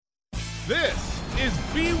This is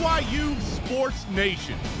BYU Sports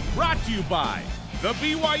Nation, brought to you by The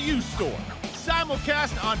BYU Store,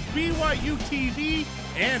 simulcast on BYU TV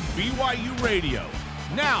and BYU Radio.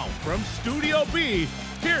 Now, from Studio B,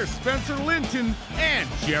 here's Spencer Linton and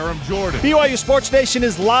Jerem Jordan. BYU Sports Nation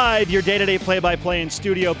is live, your day-to-day play-by-play in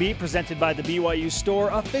Studio B, presented by the BYU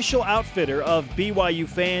Store, official outfitter of BYU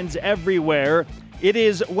fans everywhere. It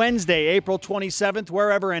is Wednesday, April 27th,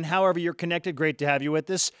 wherever and however you're connected. Great to have you with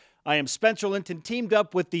us. I am Spencer Linton, teamed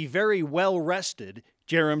up with the very well-rested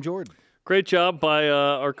Jerem Jordan. Great job by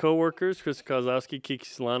our co-workers, Chris Kozlowski, Kiki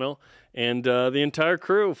Solano, and the entire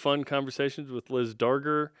crew. Fun conversations with Liz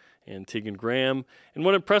Darger and Tegan Graham. And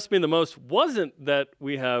what impressed me the most wasn't that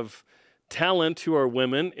we have talent who are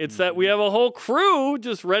women. It's that we have a whole crew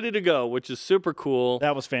just ready to go, which is super cool.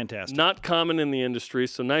 That was fantastic. Not common in the industry,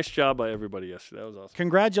 so nice job by everybody yesterday. That was awesome.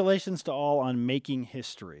 Congratulations to all on making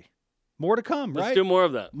history. More to come, right? Let's do more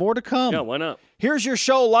of that. More to come. Yeah, why not? Here's your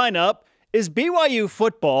show lineup. Is BYU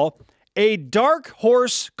football a dark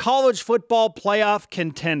horse college football playoff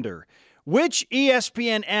contender? Which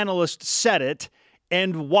ESPN analyst said it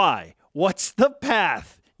and why? What's the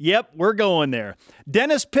path? Yep, we're going there.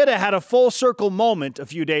 Dennis Pitta had a full circle moment a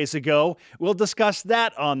few days ago. We'll discuss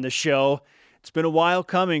that on the show. It's been a while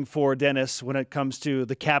coming for Dennis when it comes to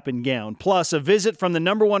the cap and gown. Plus, a visit from the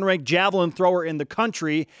number one ranked javelin thrower in the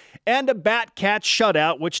country and a bat-cat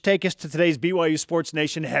shutout, which take us to today's BYU Sports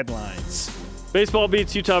Nation headlines. Baseball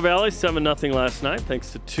beats Utah Valley 7-0 last night,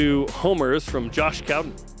 thanks to 2 homers from Josh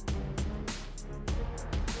Cowden.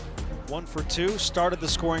 1 for 2, started the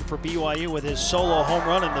scoring for BYU with his solo home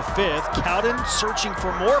run in the 5th. Cowden searching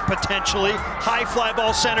for more potentially. High fly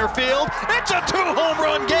ball center field. It's a 2-home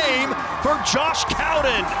run game for Josh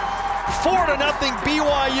Cowden. 4-0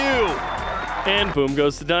 BYU. And boom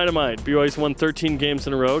goes the dynamite. BYU's won 13 games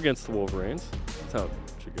in a row against the Wolverines. That's how it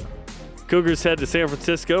should go. Cougars head to San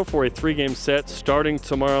Francisco for a 3-game set starting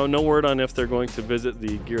tomorrow. No word on if they're going to visit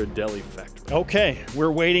the Ghirardelli factory. Okay,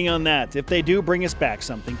 we're waiting on that. If they do, bring us back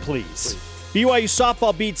something, please. BYU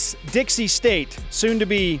softball beats Dixie State, soon to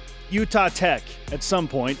be Utah Tech at some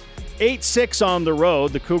point. 8-6 on the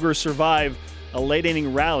road. The Cougars survive a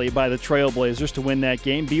late-inning rally by the Trailblazers to win that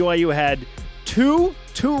game. BYU had 3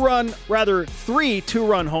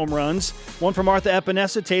 two-run home runs. One from Martha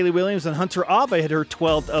Epinesa, Taylor Williams, and Hunter Ave hit her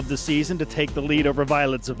 12th of the season to take the lead over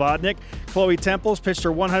Violet Zavodnik. Chloe Temples pitched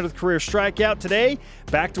her 100th career strikeout today.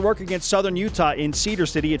 Back to work against Southern Utah in Cedar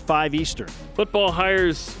City at 5 Eastern. Football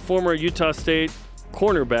hires former Utah State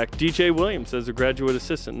cornerback DJ Williams as a graduate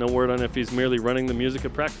assistant. No word on if he's merely running the music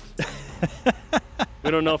at practice.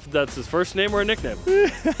 We don't know if that's his first name or a nickname.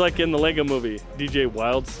 It's like in the Lego movie, DJ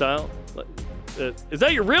Wild Style. Is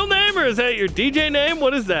that your real name or is that your DJ name?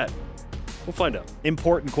 What is that? We'll find out.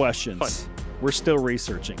 Important questions. Fine. We're still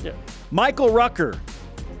researching. Yeah. Michael Rucker,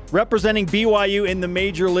 representing BYU in the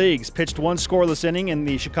major leagues, pitched 1 scoreless inning, and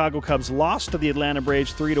the Chicago Cubs lost to the Atlanta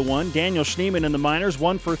Braves 3-1. Daniel Schneemann in the minors,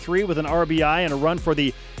 1 for 3 with an RBI and a run for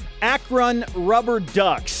the Akron Rubber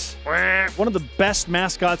Ducks. One of the best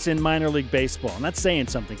mascots in minor league baseball, and that's saying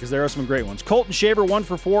something because there are some great ones. Colton Shaver, 1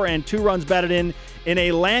 for 4 and 2 runs batted in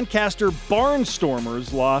a Lancaster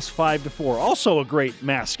Barnstormers loss 5-4. Also a great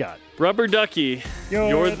mascot. Rubber Ducky,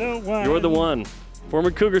 you're the one.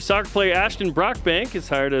 Former Cougar soccer player Ashton Brockbank is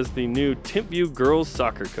hired as the new Timpview girls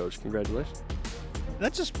soccer coach. Congratulations.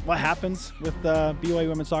 That's just what happens with BYU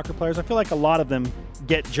women's soccer players. I feel like a lot of them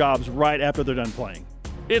get jobs right after they're done playing.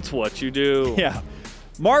 It's what you do. Yeah.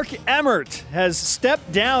 Mark Emmert has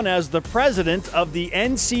stepped down as the president of the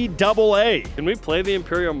NCAA. Can we play the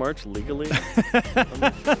Imperial March legally?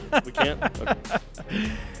 We can't? Okay.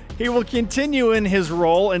 He will continue in his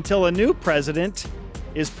role until a new president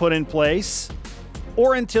is put in place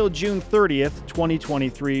or until June 30th,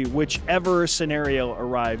 2023, whichever scenario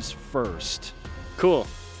arrives first. Cool.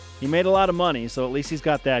 He made a lot of money, so at least he's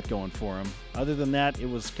got that going for him. Other than that, it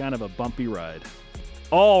was kind of a bumpy ride.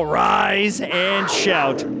 All rise and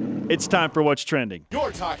shout. It's time for What's Trending.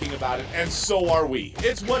 You're talking about it, and so are we.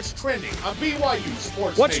 It's What's Trending on BYU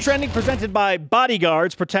Sports What's Nation. Trending presented by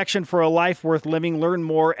Bodyguards, protection for a life worth living. Learn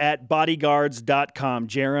more at bodyguards.com.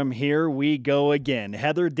 Jerem, here we go again.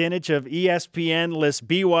 Heather Dinich of ESPN lists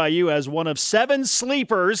BYU as one of 7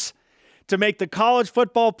 sleepers to make the college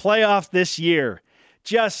football playoff this year.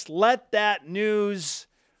 Just let that news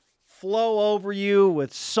flow over you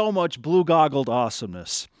with so much blue-goggled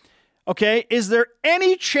awesomeness. Okay, is there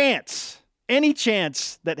any chance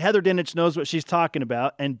that Heather Dinich knows what she's talking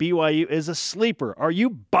about and BYU is a sleeper? Are you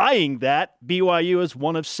buying that BYU is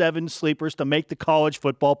one of 7 sleepers to make the college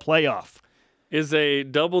football playoff? Is a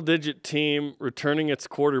double-digit team returning its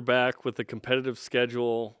quarterback with a competitive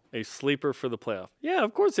schedule a sleeper for the playoff? Yeah,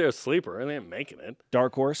 of course they're a sleeper. They ain't making it.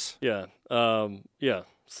 Dark horse? Yeah. Yeah.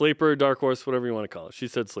 Sleeper, dark horse, whatever you want to call it. She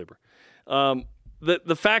said sleeper.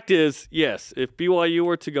 The fact is, yes, if BYU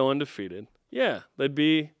were to go undefeated, yeah, they'd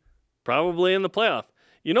be probably in the playoff.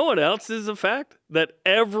 You know what else is a fact? That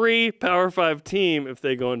every Power 5 team, if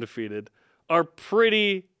they go undefeated, are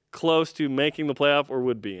pretty close to making the playoff or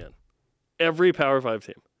would be in. Every Power 5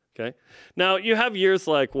 team, okay? Now, you have years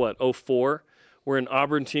like, 2004, where an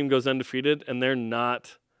Auburn team goes undefeated and they're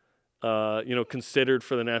not, considered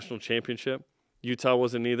for the national championship. Utah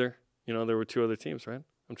wasn't either. There were two other teams, right?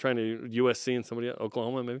 I'm trying to USC and somebody else,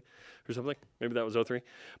 Oklahoma maybe, or something. Maybe that was 2003.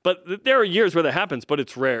 But there are years where that happens, but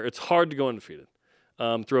it's rare. It's hard to go undefeated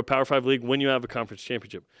through a Power 5 league when you have a conference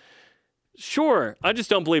championship. Sure, I just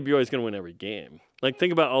don't believe BYU is going to win every game. Like,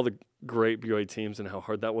 think about all the great BYU teams and how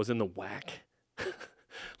hard that was in the WAC.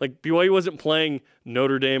 Like, BYU wasn't playing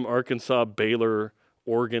Notre Dame, Arkansas, Baylor,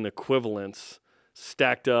 Oregon equivalents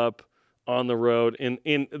stacked up on the road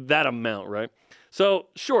in that amount, right? So,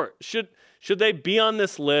 sure, should they be on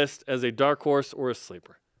this list as a dark horse or a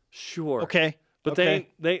sleeper? Sure. Okay. But they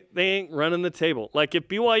ain't running the table. Like, if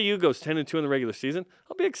BYU goes 10-2 in the regular season,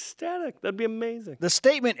 I'll be ecstatic. That'd be amazing. The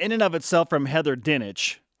statement in and of itself from Heather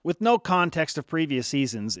Dinich, with no context of previous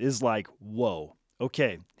seasons, is like, whoa.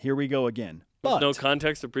 Okay, here we go again. But, no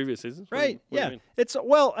context of previous seasons? Right, what do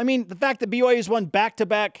you mean? The fact that BYU's won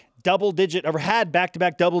back-to-back double-digit, or had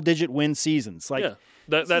back-to-back double-digit win seasons. Like, yeah,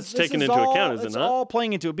 that's taken into account, is it not? It's all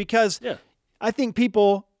playing into it because I think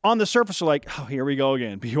people on the surface are like, oh, here we go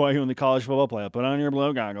again. BYU in the college football playoff. Put on your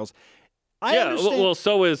blue goggles. Well,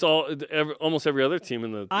 so is almost every other team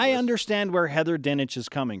in the I list. understand where Heather Dinich is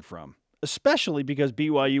coming from, especially because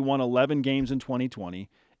BYU won 11 games in 2020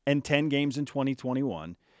 and 10 games in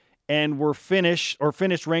 2021, and were finished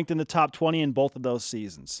ranked in the top 20 in both of those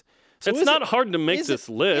seasons. So it's not hard to make this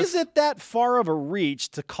list. Is it that far of a reach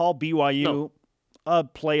to call BYU a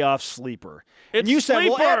playoff sleeper? It's and you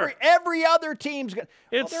sleeper. said, well, every other team's got.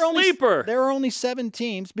 It's sleeper. There are only 7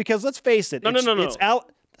 teams because let's face it. No. It's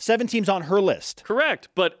out. 7 teams on her list. Correct,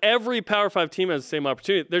 but every Power 5 team has the same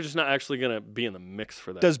opportunity. They're just not actually going to be in the mix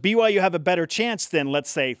for that. Does BYU have a better chance than, let's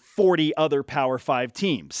say, 40 other Power 5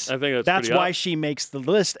 teams? I think that's why she makes the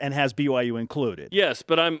list and has BYU included. Yes,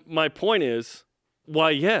 but my point is, why,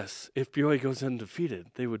 yes, if BYU goes undefeated,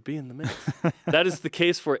 they would be in the mix. That is the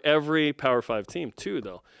case for every Power 5 team, too,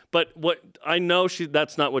 though. But what I know,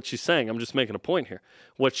 that's not what she's saying. I'm just making a point here.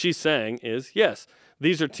 What she's saying is, yes,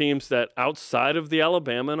 these are teams that outside of the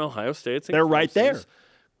Alabama and Ohio States, they're right there,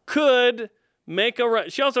 could make a run.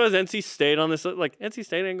 She also has NC State on this. Like, NC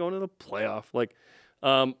State ain't going to the playoff. Like,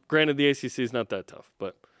 granted, the ACC is not that tough,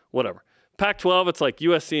 but whatever. Pac-12, it's like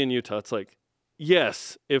USC and Utah. It's like,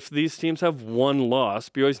 yes, if these teams have one loss,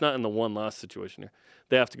 BYU's not in the one-loss situation here.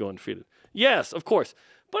 They have to go undefeated. Yes, of course.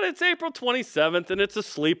 But it's April 27th, and it's a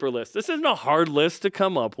sleeper list. This isn't a hard list to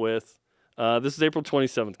come up with. This is April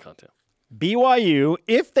 27th content. BYU,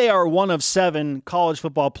 if they are one of 7 college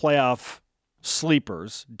football playoff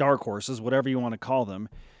sleepers, dark horses, whatever you want to call them,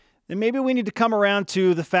 then maybe we need to come around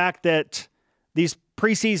to the fact that these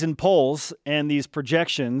preseason polls and these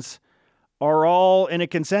projections are all in a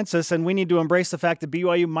consensus, and we need to embrace the fact that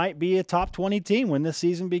BYU might be a top 20 team when this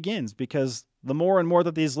season begins, because the more and more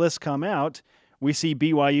that these lists come out, we see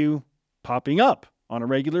BYU popping up on a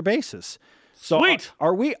regular basis. So Sweet.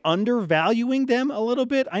 Are we undervaluing them a little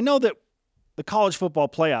bit? I know that the college football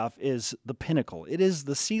playoff is the pinnacle. It is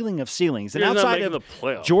the ceiling of ceilings. And outside of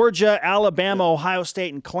Georgia, Alabama, Ohio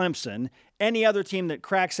State, and Clemson, any other team that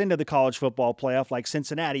cracks into the college football playoff like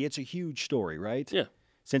Cincinnati, it's a huge story, right? Yeah.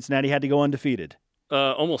 Cincinnati had to go undefeated.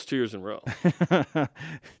 Almost 2 years in a row.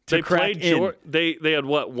 They played they had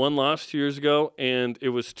one loss 2 years ago, and it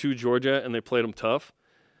was to Georgia, and they played them tough.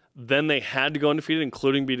 Then they had to go undefeated,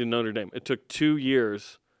 including beating Notre Dame. It took 2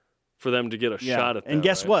 years for them to get a shot at that. And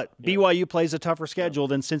guess right? what? Yeah. BYU plays a tougher schedule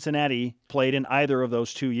than Cincinnati played in either of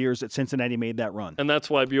those 2 years that Cincinnati made that run. And that's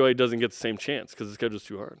why BYU doesn't get the same chance, because the schedule's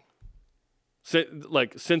too hard.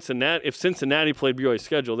 Like Cincinnati, if Cincinnati played BYU's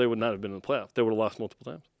schedule, they would not have been in the playoff. They would have lost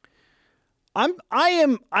multiple times.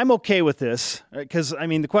 I'm okay with this, because I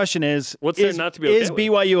mean the question is, what's there not to be okay with? Is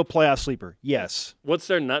BYU a playoff sleeper? Yes. What's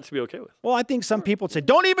there not to be okay with? Well, I think some people would say,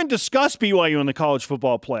 don't even discuss BYU in the college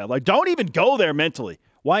football playoff. Like, don't even go there mentally.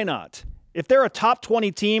 Why not? If they're a top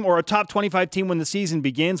 20 team or a top 25 team when the season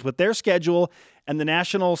begins, with their schedule and the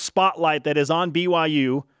national spotlight that is on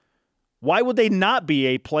BYU, Why would they not be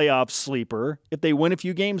a playoff sleeper if they win a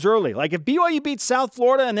few games early? Like if BYU beats South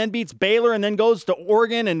Florida and then beats Baylor and then goes to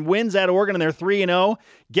Oregon and wins at Oregon and they're 3-0,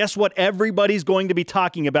 guess what everybody's going to be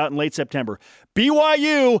talking about in late September?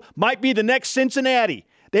 BYU might be the next Cincinnati.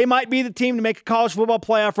 They might be the team to make a college football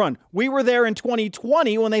playoff run. We were there in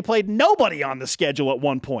 2020 when they played nobody on the schedule at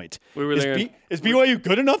one point. We were there. Is BYU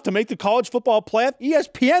good enough to make the college football playoff?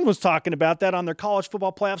 ESPN was talking about that on their college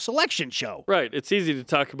football playoff selection show. Right. It's easy to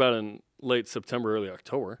talk about in late September, early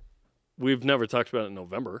October. We've never talked about it in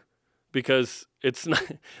November because it's not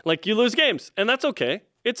like you lose games, and that's okay.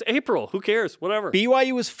 It's April. Who cares? Whatever.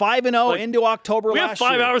 BYU was 5-0 into October last year. We have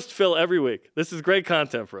 5 hours to fill every week. This is great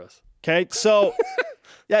content for us. Okay, so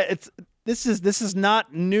yeah, this is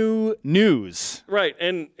not new news. Right,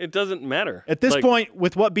 and it doesn't matter. At this point,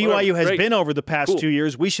 with what BYU has great. been over the past Cool. 2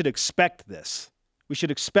 years, we should expect this. We should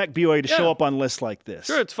expect BYU to show up on lists like this.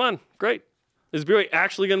 Sure, it's fun. Great. Is BYU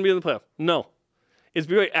actually going to be in the playoff? No. Is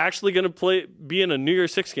BYU actually going to be in a New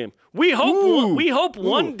Year's Six game? We hope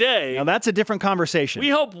one day. Now that's a different conversation. We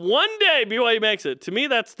hope one day BYU makes it. To me,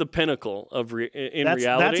 that's the pinnacle of reality.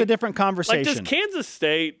 That's a different conversation. Like, does Kansas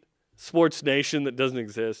State Sports Nation that doesn't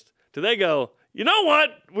exist, do they go, you know what?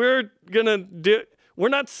 We're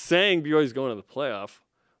not saying BYU's going to the playoff.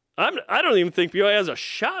 I don't even think BYU has a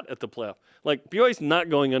shot at the playoff. Like, BYU's not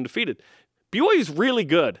going undefeated. BYU's really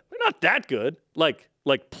good. They're not that good. Like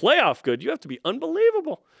playoff good. You have to be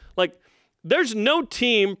unbelievable. Like, there's no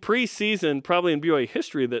team preseason probably in BYU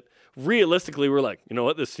history that realistically we're like, you know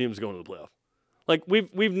what, this team's going to the playoff. Like,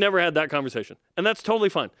 we've never had that conversation, and that's totally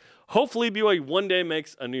fine. Hopefully BYU one day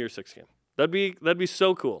makes a New Year's Six game. That'd be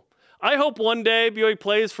so cool. I hope one day BYU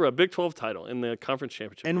plays for a Big 12 title in the conference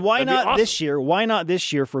championship. And why That'd be not awesome. this year? Why not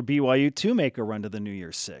this year for BYU to make a run to the New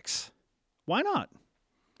Year's Six? Why not?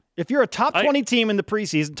 If you're a top 20 team in the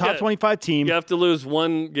preseason, top 25 team, you have to lose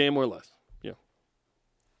one game or less. Yeah,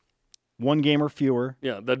 one game or fewer.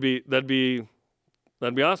 Yeah, that'd be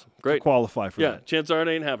awesome. Great. To qualify for that. Chances are it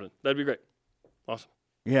ain't happening. That'd be great. Awesome.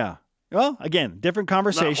 Yeah. Well, again, different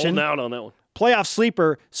conversation. Not holding out on that one. Playoff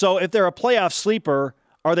sleeper. So if they're a playoff sleeper,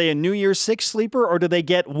 are they a New Year's Six sleeper, or do they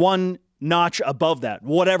get one notch above that,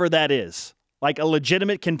 whatever that is? Like a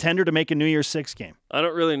legitimate contender to make a New Year's Six game? I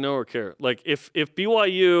don't really know or care. Like, if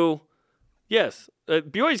BYU, yes,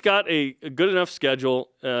 BYU's got a good enough schedule,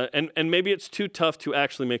 and maybe it's too tough to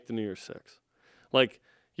actually make the New Year's Six. Like,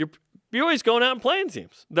 BYU's going out and playing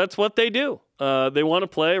teams. That's what they do. They want to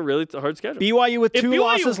play a really hard schedule. BYU with two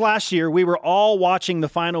losses last year, we were all watching the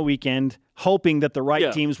final weekend, hoping that the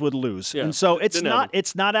right teams would lose. Yeah. And so it's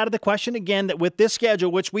not out of the question, again, that with this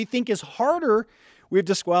schedule, which we think is harder, I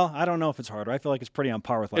don't know if it's harder. I feel like it's pretty on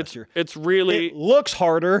par with last year. It looks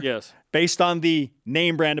harder, yes, based on the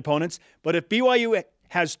name brand opponents. But if BYU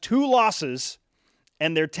has 2 losses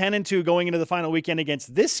and they're 10-2 going into the final weekend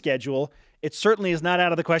against this schedule, it certainly is not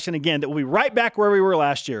out of the question, again, that we'll be right back where we were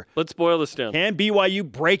last year. Let's boil this down. Can BYU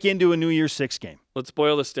break into a New Year's Six game? Let's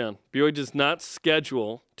boil this down. BYU does not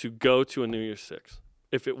schedule to go to a New Year's Six.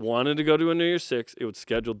 If it wanted to go to a New Year's Six, it would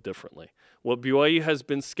schedule differently. What BYU has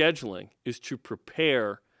been scheduling is to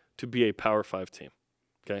prepare to be a Power 5 team.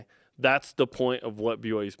 Okay? That's the point of what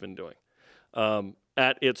BYU's been doing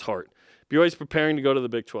at its heart. BYU's preparing to go to the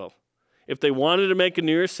Big 12. If they wanted to make a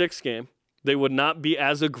New Year's Six game, they would not be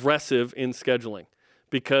as aggressive in scheduling,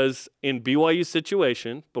 because in BYU's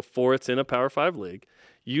situation, before it's in a Power 5 league,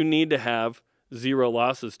 you need to have 0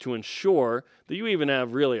 losses to ensure that you even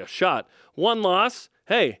have really a shot. 1 loss,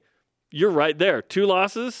 hey, you're right there. 2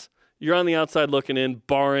 losses, you're on the outside looking in,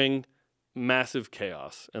 barring massive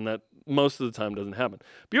chaos, and that most of the time doesn't happen.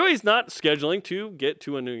 BYU's not scheduling to get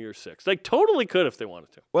to a New Year's Six. They totally could if they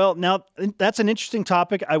wanted to. Well, now, that's an interesting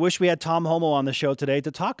topic. I wish we had Tom Homo on the show today to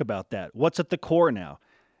talk about that. What's at the core now?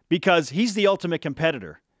 Because he's the ultimate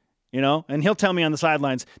competitor, and he'll tell me on the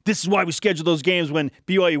sidelines, this is why we schedule those games when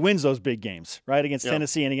BYU wins those big games, right, against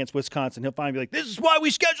Tennessee and against Wisconsin. He'll finally be like, this is why we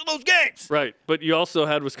schedule those games. Right, but you also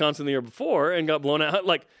had Wisconsin the year before and got blown out.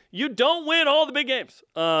 Like, you don't win all the big games.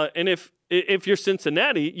 And if you're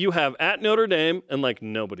Cincinnati, you have at Notre Dame and, like,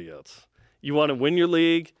 nobody else. You want to win your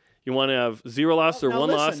league. You want to have 0 loss or 1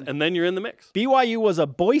 loss, and then you're in the mix. BYU was a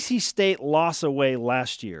Boise State loss away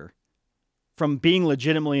last year from being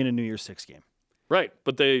legitimately in a New Year's Six game. Right,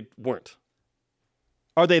 but they weren't.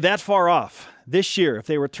 Are they that far off this year if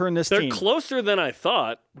they return this team? They're closer than I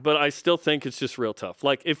thought, but I still think it's just real tough.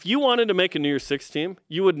 Like, if you wanted to make a New Year's Six team,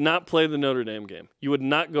 you would not play the Notre Dame game. You would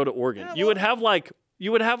not go to Oregon. You would have like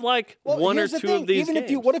one or two of these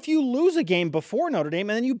games. What if you lose a game before Notre Dame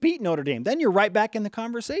and then you beat Notre Dame? Then you're right back in the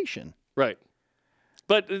conversation. Right.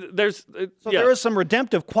 But there's there is some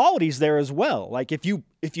redemptive qualities there as well. Like if you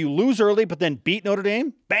lose early but then beat Notre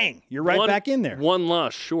Dame, bang, you're right back in there. One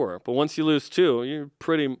loss, sure, but once you lose 2, you're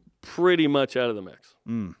pretty much out of the mix.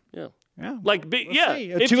 Yeah. Like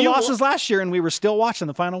see. 2 losses last year, and we were still watching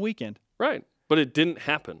the final weekend. Right, but it didn't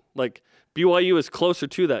happen. Like BYU is closer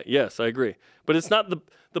to that. Yes, I agree, but it's not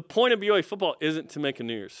the point of BYU football isn't to make a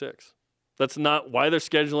New Year's Six. That's not why they're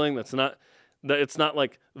scheduling. It's not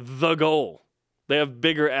like the goal. They have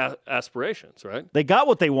bigger aspirations, right? They got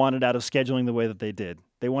what they wanted out of scheduling the way that they did.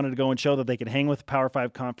 They wanted to go and show that they could hang with the Power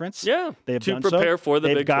 5 conference. Yeah, they have to done prepare so. for the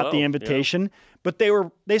They've Big got 12, the invitation, but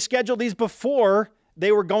they scheduled these before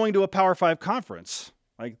they were going to a Power 5 conference.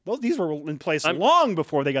 Like these were in place long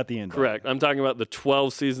before they got the invite. Correct. I'm talking about the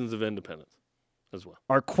 12 seasons of independence as well.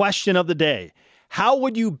 Our question of the day: how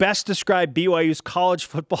would you best describe BYU's college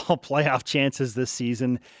football playoff chances this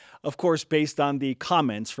season? Of course, based on the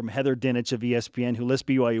comments from Heather Dinich of ESPN, who lists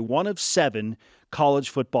BYU one of 7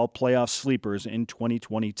 college football playoff sleepers in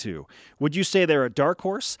 2022. Would you say they're a dark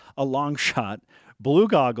horse, a long shot,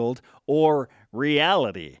 blue-goggled, or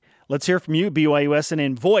reality? Let's hear from you, BYUSN,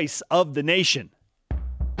 and voice of the nation.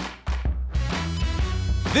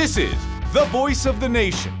 This is the voice of the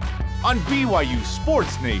nation on BYU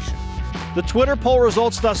Sports Nation. The Twitter poll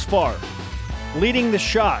results thus far. Leading the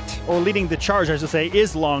charge, I should say,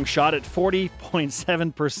 is long shot at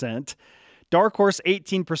 40.7%. Dark horse,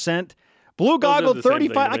 18%. Blue goggled,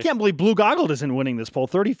 35. I can't believe blue goggled isn't winning this poll.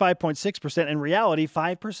 35.6%, and reality,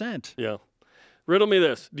 5%. Yeah. Riddle me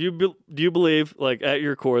this: Do you believe, like at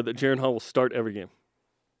your core, that Jaren Hall will start every game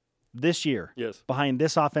this year? Yes. Behind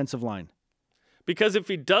this offensive line. Because if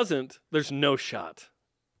he doesn't, there's no shot.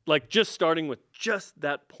 Like just starting with just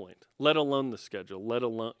that point, let alone the schedule, let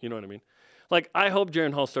alone, you know what I mean? Like, I hope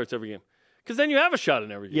Jaren Hall starts every game because then you have a shot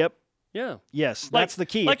in every game. Yep. Yeah. Yes, that's the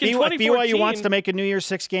key. Like if BYU wants to make a New Year's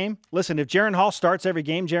Six game, listen, if Jaren Hall starts every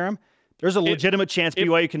game, Jerem, there's a legitimate chance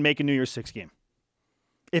BYU can make a New Year's Six game.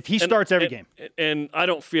 If he starts every game. And I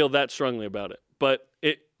don't feel that strongly about it. But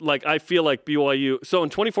I feel like BYU. So in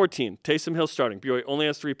 2014, Taysom Hill starting. BYU only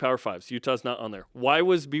has 3 Power 5s. Utah's not on there. Why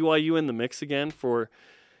was BYU in the mix again for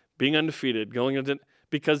being undefeated, going into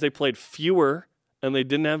because they played fewer and they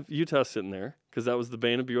didn't have Utah sitting there because that was the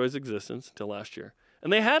bane of BYU's existence until last year.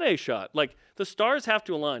 And they had a shot. Like, the stars have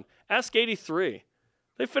to align. Ask 83.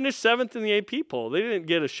 They finished 7th in the AP poll. They didn't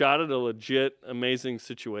get a shot at a legit, amazing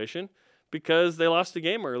situation because they lost the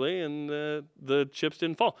game early and the chips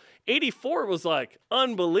didn't fall. 84 was, like,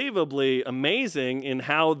 unbelievably amazing in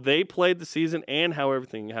how they played the season and how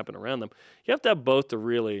everything happened around them. You have to have both to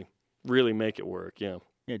really, really make it work, yeah.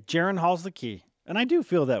 Yeah, Jaren Hall's the key. And I do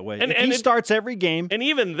feel that way. And he starts every game. And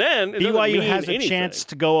even then, BYU has a chance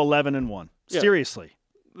to go 11-1. Yeah. Seriously.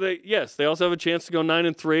 They also have a chance to go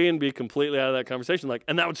 9-3 and be completely out of that conversation.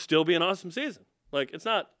 And that would still be an awesome season. Like, it's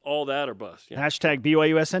not all that or bust. You know? Hashtag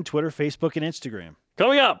BYUSN, Twitter, Facebook, and Instagram.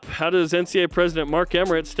 Coming up, how does NCAA President Mark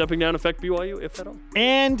Emmert stepping down affect BYU, if at all?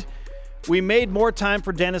 And we made more time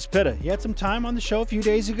for Dennis Pitta. He had some time on the show a few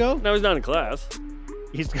days ago. No, he's not in class.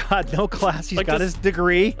 He's got no class. He's got his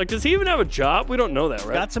degree. Like, does he even have a job? We don't know that,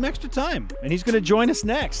 right? Got some extra time, and he's going to join us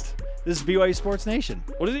next. This is BYU Sports Nation.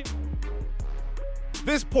 What is he?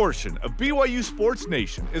 This portion of BYU Sports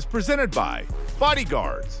Nation is presented by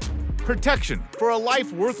Bodyguards. Protection for a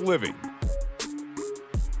life worth living.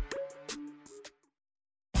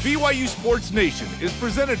 BYU Sports Nation is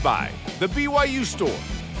presented by The BYU Store,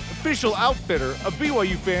 official outfitter of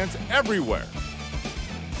BYU fans everywhere.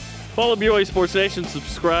 Follow BYU Sports Nation.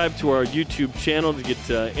 Subscribe to our YouTube channel to get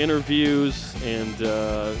interviews and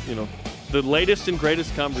the latest and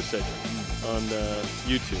greatest conversation on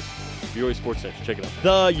YouTube. BYU Sports Nation. Check it out.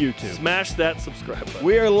 The YouTube. Smash that subscribe button.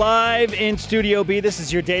 We are live in Studio B. This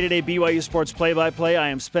is your day-to-day BYU Sports play-by-play. I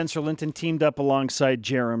am Spencer Linton, teamed up alongside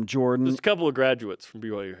Jerem Jordan. There's a couple of graduates from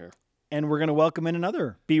BYU here. And we're going to welcome in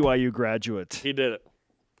another BYU graduate. He did it.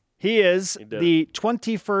 He is the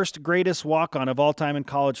 21st greatest walk-on of all time in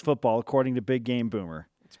college football, according to Big Game Boomer.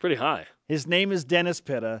 It's pretty high. His name is Dennis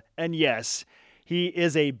Pitta, and yes, he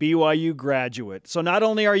is a BYU graduate. So not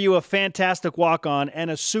only are you a fantastic walk-on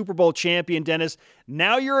and a Super Bowl champion, Dennis,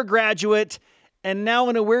 now you're a graduate, and now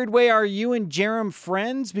in a weird way, are you and Jerem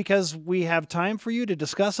friends because we have time for you to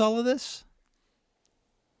discuss all of this?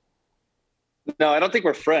 No, I don't think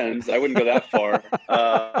we're friends. I wouldn't go that far.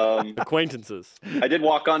 Acquaintances. I did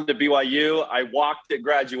walk on to BYU. I walked at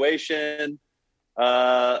graduation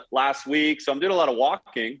last week, so I'm doing a lot of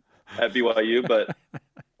walking at BYU. But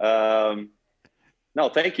no,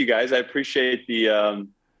 thank you guys. I appreciate the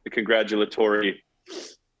congratulatory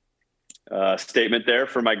statement there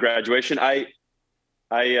for my graduation. I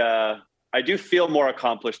I do feel more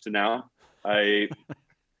accomplished now. I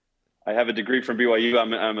have a degree from BYU.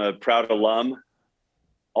 I'm a proud alum.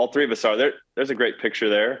 All three of us are there. There's a great picture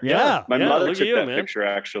there. Yeah. My mother look took at you, that man. picture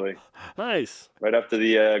actually Nice. right after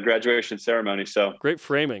the graduation ceremony. So Great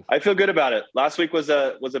framing. I feel good about it. Last week was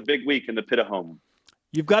a big week in the pit of home.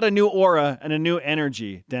 You've got a new aura and a new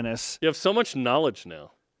energy, Dennis. You have so much knowledge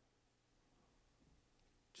now.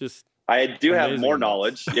 Just I do have amazing more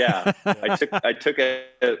amounts. knowledge. Yeah. I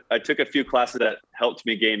took a few classes that helped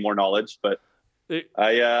me gain more knowledge, but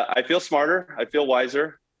I feel smarter. I feel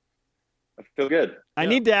wiser. I feel good. I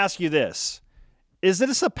need to ask you this. Is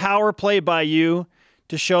this a power play by you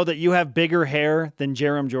to show that you have bigger hair than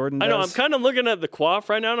Jarom Jordan does? I know. I'm kind of looking at the coif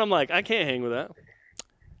right now, and I'm like, I can't hang with that.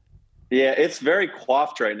 Yeah, it's very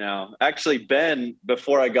coiffed right now. Actually, Ben,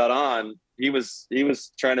 before I got on, he was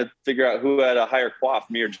trying to figure out who had a higher coif,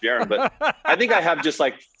 me or Jarom. But I think I have just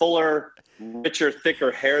like fuller, richer,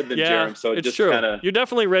 thicker hair than Jarom. So it's just true. kind of. You're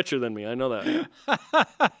definitely richer than me. I know that.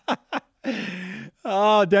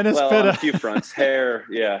 Oh, Dennis Well, on a Pitta. few fronts, hair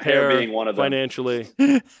being one of them. Financially.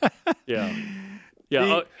 Yeah.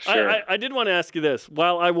 Yeah. Sure. I did want to ask you this.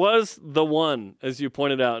 While I was the one, as you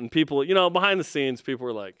pointed out, and people, behind the scenes, people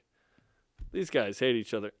were like, these guys hate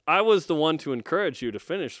each other. I was the one to encourage you to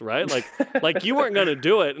finish, right? Like you weren't going to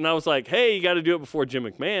do it. And I was like, hey, you got to do it before Jim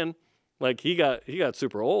McMahon. Like he got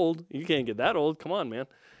super old. You can't get that old. Come on, man.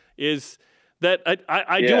 Is that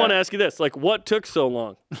I do want to ask you this. Like, what took so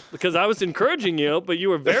long? Because I was encouraging you, but you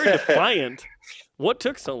were very defiant. What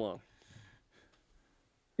took so long?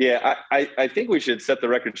 Yeah, I think we should set the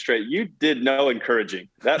record straight. You did no encouraging.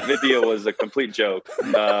 That video was a complete joke.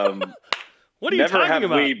 What are you never talking have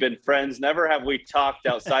about? we been friends. Never have we talked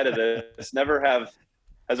outside of this. Never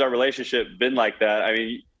has our relationship been like that. I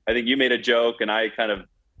mean, I think you made a joke and I kind of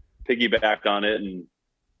piggybacked on it. And,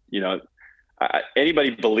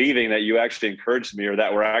 anybody believing that you actually encouraged me or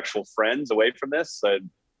that we're actual friends away from this,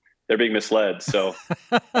 they're being misled. So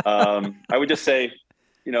I would just say,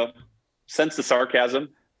 sense the sarcasm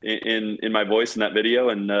in my voice in that video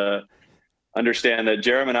and understand that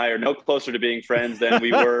Jarom and I are no closer to being friends than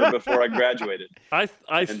we were before I graduated. I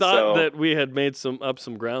thought that we had made some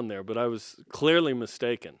ground there, but I was clearly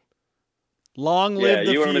mistaken. Long live the feud.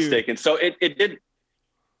 Yeah, you were mistaken. So it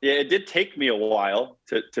did take me a while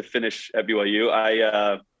to finish at BYU.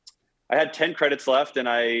 I had 10 credits left, and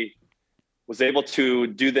I was able to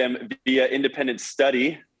do them via independent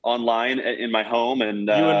study online in my home. And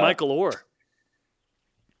you and Michael Orr.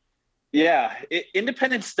 Yeah,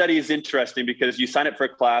 independent study is interesting because you sign up for a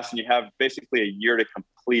class and you have basically a year to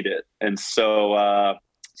complete it. And so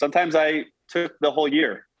sometimes I took the whole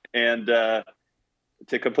year and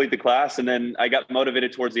to complete the class. And then I got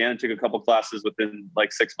motivated towards the end and took a couple classes within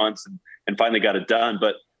like 6 months and finally got it done.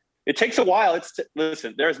 But it takes a while.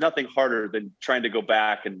 Listen, there is nothing harder than trying to go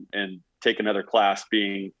back and take another class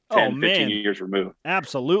being 10, 15 years removed.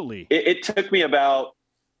 Absolutely. It took me about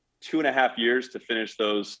 2.5 years to finish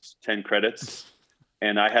those 10 credits.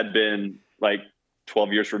 And I had been like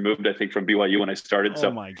 12 years removed, I think, from BYU when I started. So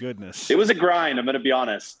oh my goodness. It was a grind. I'm going to be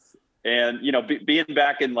honest. And, being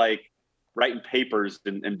back in like writing papers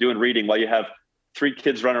and doing reading while you have 3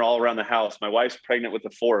 kids running all around the house. My wife's pregnant with the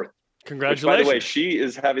 4th. Congratulations. Which, by the way, she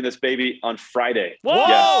is having this baby on Friday. Whoa!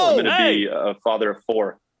 Yeah, I'm going to be a father of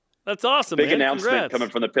 4. That's awesome. Big man. announcement Congrats. coming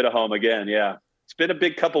from the pit of home again. Yeah. It's been a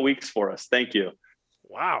big couple weeks for us. Thank you.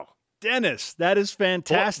 Wow. Dennis, that is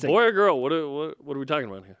fantastic. Boy or girl? What are we talking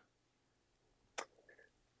about here?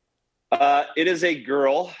 It is a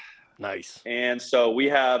girl. Nice. And so we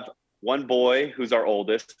have one boy who's our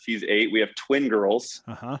oldest. He's 8. We have twin girls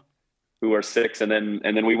who are 6. And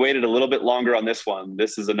then we waited a little bit longer on this one.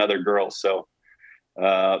 This is another girl. So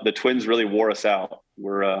the twins really wore us out.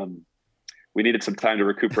 We needed some time to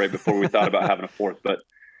recuperate before we thought about having a 4th. But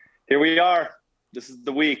here we are. This is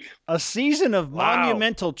the week. A season of Wow.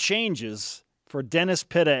 monumental changes for Dennis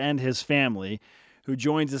Pitta and his family, who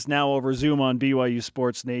joins us now over Zoom on BYU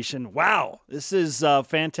Sports Nation. Wow, this is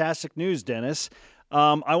fantastic news, Dennis.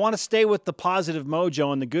 I want to stay with the positive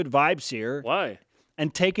mojo and the good vibes here. Why?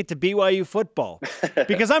 And take it to BYU football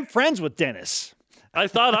because I'm friends with Dennis. I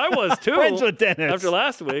thought I was too. Friends with Dennis. After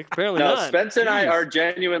last week, apparently No, not. Spence and I are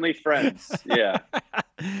genuinely friends. Yeah.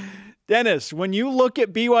 Dennis, when you look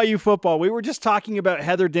at BYU football, we were just talking about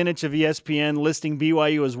Heather Dinich of ESPN listing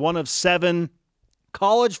BYU as one of 7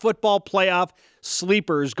 college football playoff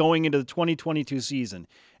sleepers going into the 2022 season.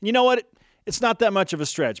 And you know what? It's not that much of a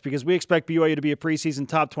stretch because we expect BYU to be a preseason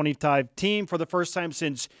top 25 team for the first time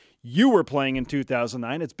since you were playing in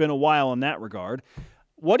 2009. It's been a while in that regard.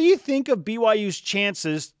 What do you think of BYU's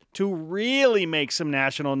chances to really make some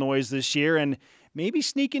national noise this year and maybe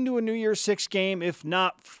sneak into a New Year's Six game, if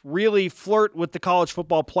not really flirt with the college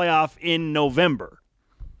football playoff in November.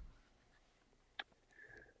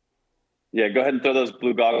 Yeah, go ahead and throw those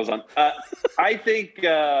blue goggles on. I think,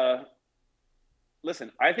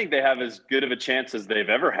 listen, I think they have as good of a chance as they've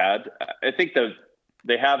ever had. I think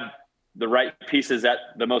they have the right pieces at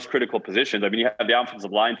the most critical positions. I mean, you have the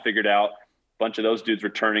offensive line figured out, a bunch of those dudes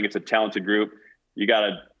returning. It's a talented group. You got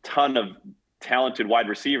a ton of talented wide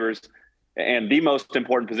receivers, and the most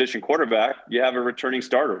important position, quarterback, you have a returning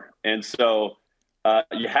starter. And so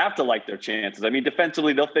you have to like their chances. I mean,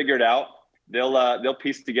 defensively, they'll figure it out. They'll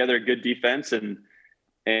piece together a good defense and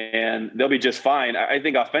they'll be just fine. I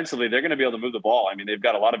think offensively, they're going to be able to move the ball. I mean, they've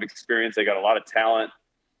got a lot of experience. They got a lot of talent.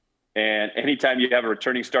 And anytime you have a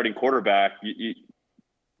returning starting quarterback,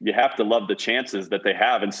 you have to love the chances that they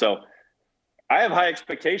have. And so I have high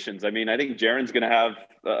expectations. I mean, I think Jaren's going to have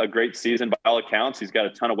a great season by all accounts. He's got a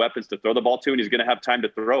ton of weapons to throw the ball to, and he's going to have time to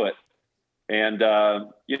throw it. And,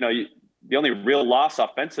 the only real loss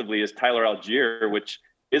offensively is Tyler Algier, which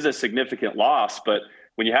is a significant loss. But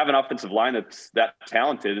when you have an offensive line that's that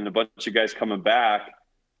talented and a bunch of guys coming back,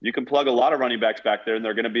 you can plug a lot of running backs back there, and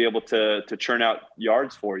they're going to be able to churn out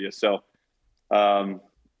yards for you. So, I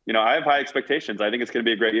have high expectations. I think it's going to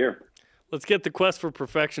be a great year. Let's get the Quest for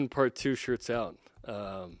Perfection Part 2 shirts out.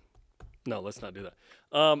 No, let's not do that.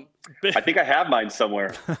 I think I have mine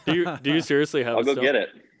somewhere. Do you seriously have it? I'll go get it.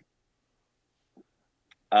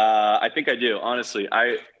 I think I do. Honestly,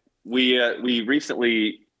 we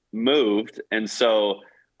recently moved, and so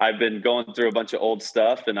I've been going through a bunch of old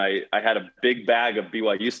stuff, and I had a big bag of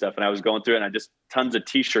BYU stuff, and I was going through it, and I just tons of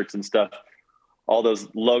T-shirts and stuff, all those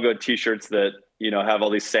logo T-shirts that have all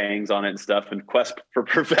these sayings on it and stuff, and Quest for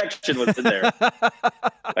Perfection was in there.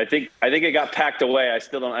 I think it got packed away. I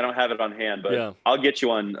don't have it on hand, but yeah. I'll get you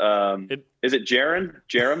one. Is it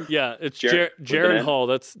Jerem? Yeah, it's Jaren Hall.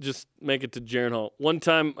 That's just make it to Jaren Hall. One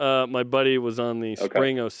time, my buddy was on the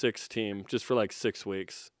Spring 06 team just for like 6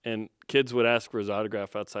 weeks, and kids would ask for his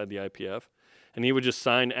autograph outside the IPF, and he would just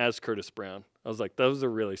sign as Curtis Brown. I was like, that was a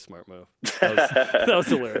really smart move. That was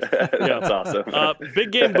hilarious. Yeah. That's awesome.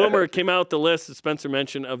 Big Game Boomer came out with the list that Spencer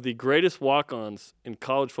mentioned of the greatest walk-ons in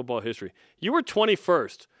college football history. You were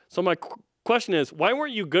 21st. So my question is, why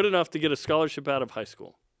weren't you good enough to get a scholarship out of high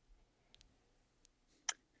school?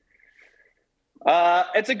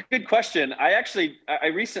 It's a good question. I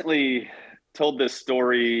recently told this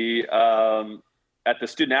story at the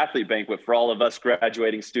student athlete banquet for all of us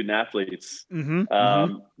graduating student athletes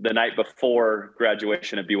the night before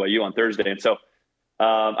graduation at BYU on Thursday. And so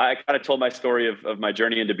I kind of told my story of my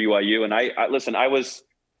journey into BYU. And I was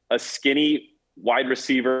a skinny wide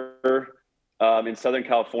receiver in Southern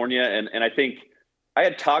California. And I think I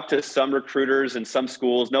had talked to some recruiters in some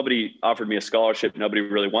schools. Nobody offered me a scholarship. Nobody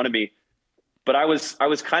really wanted me. But I was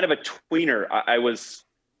kind of a tweener. I was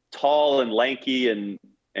tall and lanky and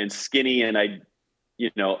skinny, and I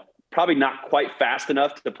probably not quite fast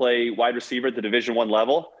enough to play wide receiver at the Division I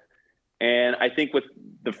level. And I think with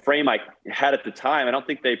the frame I had at the time, I don't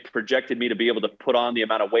think they projected me to be able to put on the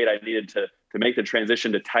amount of weight I needed to make the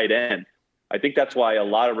transition to tight end. I think that's why a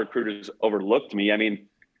lot of recruiters overlooked me. I mean,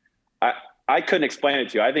 I couldn't explain it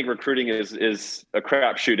to you. I think recruiting is a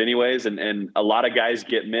crapshoot anyways. And a lot of guys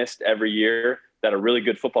get missed every year that are really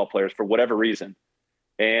good football players for whatever reason.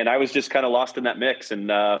 And I was just kind of lost in that mix.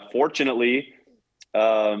 And fortunately,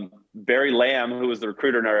 Barry Lamb, who was the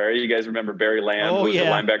recruiter in our area, you guys remember Barry Lamb, who was the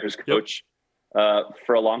linebackers coach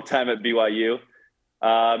for a long time at BYU.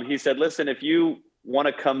 He said, listen, if you want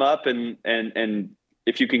to come up and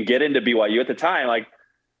if you can get into BYU at the time, like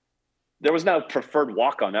there was no preferred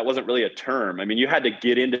walk-on. That wasn't really a term. I mean, you had to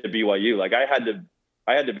get into BYU. Like I had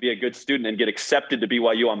to be a good student and get accepted to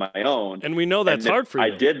BYU on my own. And we know that's hard for you. I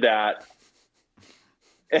did that.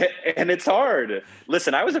 And it's hard.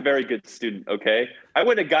 Listen, I was a very good student, okay? I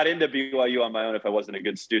wouldn't have got into BYU on my own if I wasn't a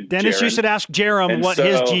good student. Dennis, Jaren. You should ask Jerem what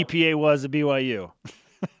his GPA was at BYU.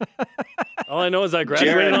 All I know is I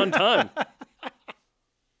graduated on time.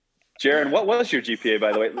 Jaren, what was your GPA,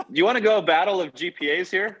 by the way? Do you want to go a battle of GPAs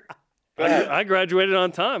here? I graduated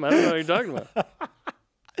on time. I don't know what you're talking about.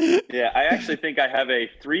 Yeah, I actually think I have a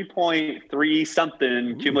 3.3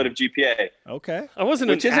 something cumulative GPA. Okay. I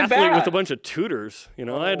wasn't an athlete with a bunch of tutors.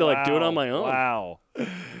 I had to do it on my own. Wow.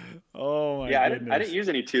 Oh my goodness. I didn't use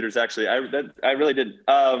any tutors actually. I really didn't.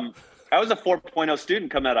 I was a 4.0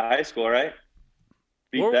 student coming out of high school, right?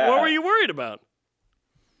 What were you worried about?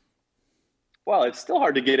 Well, it's still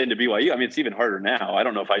hard to get into BYU. I mean, it's even harder now. I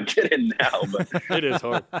don't know if I'd get in now, but it is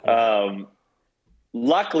hard.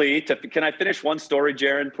 Luckily, can I finish one story,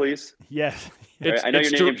 Jaren, please? Yes. I know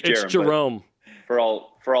your name's Jaren. It's Jerome.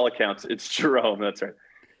 For all accounts, it's Jerome. That's right.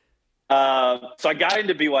 So I got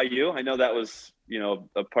into BYU. I know that was,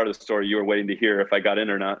 a part of the story you were waiting to hear if I got in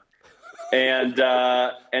or not. And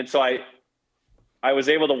so I was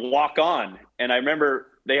able to walk on. And I remember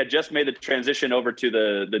they had just made the transition over to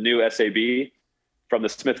the new SAB from the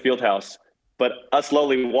Smith Fieldhouse. But us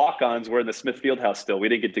lowly walk-ons were in the Smith Fieldhouse still. We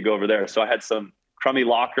didn't get to go over there. So I had some crummy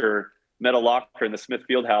metal locker in the Smith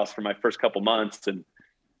Fieldhouse for my first couple months. And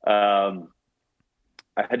I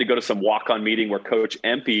had to go to some walk-on meeting where Coach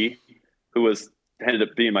Empey, who ended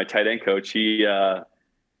up being my tight end coach, he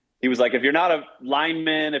was like, if you're not a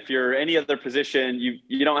lineman, if you're any other position,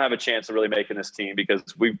 you don't have a chance of really making this team, because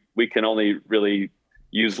we can only really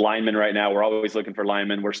use linemen right now. We're always looking for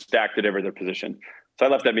linemen. We're stacked at every other position. So I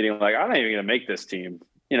left that meeting like, I'm not even going to make this team.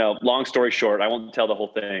 Long story short, I won't tell the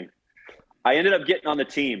whole thing. I ended up getting on the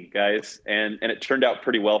team, guys, and it turned out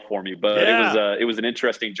pretty well for me. But it was an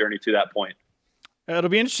interesting journey to that point. It'll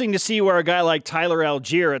be interesting to see where a guy like Tyler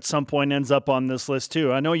Algier at some point ends up on this list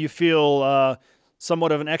too. I know you feel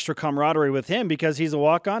somewhat of an extra camaraderie with him because he's a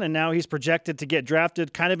walk-on, and now he's projected to get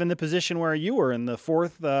drafted kind of in the position where you were in the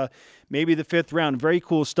 4th, maybe the 5th round. Very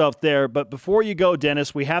cool stuff there. But before you go,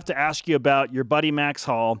 Dennis, we have to ask you about your buddy Max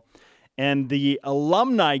Hall and the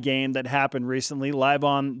alumni game that happened recently live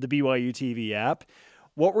on the BYU TV app.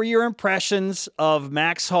 What were your impressions of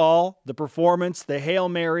Max Hall, the performance, the Hail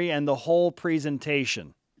Mary, and the whole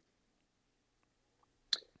presentation?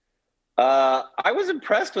 I was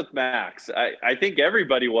impressed with Max. I think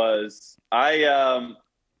everybody was.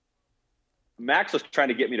 Max was trying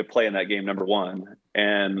to get me to play in that game, number one.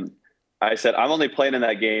 And I said, I'm only playing in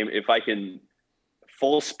that game if I can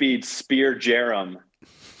full speed spear Jerem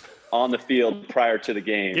on the field prior to the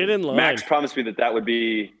game. Get in line. Max promised me that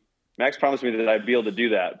I'd be able to do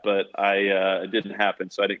that, but it didn't happen,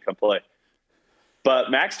 so I didn't come play.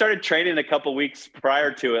 But Max started training a couple weeks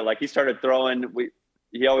prior to it. Like, he started throwing.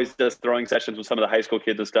 He always does throwing sessions with some of the high school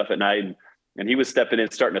kids and stuff at night, and he was stepping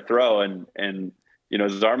in, starting to throw, and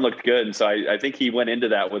his arm looked good, and so I think he went into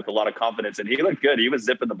that with a lot of confidence, and he looked good. He was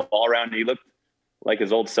zipping the ball around, and he looked like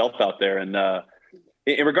his old self out there. And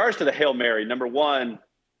in regards to the Hail Mary, number one,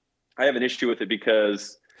 I have an issue with it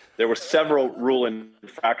because there were several rule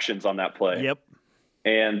infractions on that play. Yep.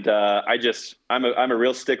 And I'm a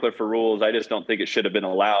real stickler for rules. I just don't think it should have been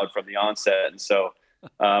allowed from the onset. And so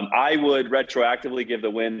I would retroactively give the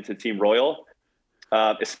win to Team Royal,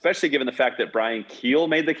 especially given the fact that Brian Keel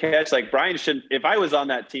made the catch. Like, Brian shouldn't, if I was on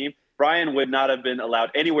that team, Brian would not have been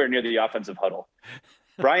allowed anywhere near the offensive huddle.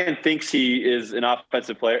 Brian thinks he is an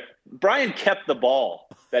offensive player. Brian kept the ball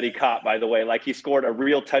that he caught, by the way. Like, he scored a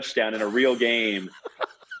real touchdown in a real game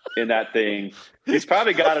in that thing. He's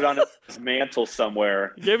probably got it on his mantle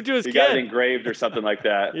somewhere. He gave it to his kid. He got it engraved or something like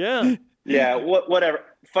that. Yeah. Yeah, whatever.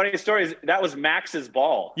 Funny story is that was Max's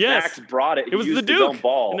ball. Yes. Max brought it. It was the Duke. His own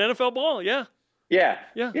ball. An NFL ball, yeah. Yeah,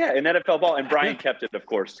 an NFL ball. And Brian kept it, of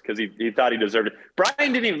course, because he thought he deserved it.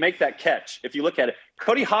 Brian didn't even make that catch. If you look at it,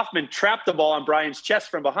 Cody Hoffman trapped the ball on Brian's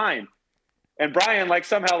chest from behind. And Brian,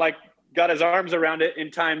 somehow got his arms around it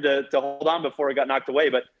in time to hold on before it got knocked away.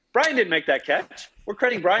 But Brian didn't make that catch. We're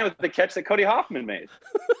crediting Brian with the catch that Cody Hoffman made.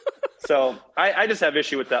 So I just have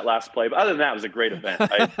issue with that last play. But other than that, it was a great event.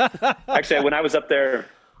 Actually, when I was up there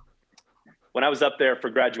for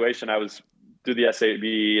graduation, I was through the SAB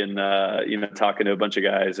and talking to a bunch of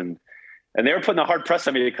guys, and they were putting a hard press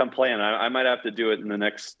on me to come play. And I might have to do it in the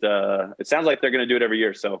next. It sounds like they're going to do it every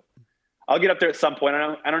year, so I'll get up there at some point.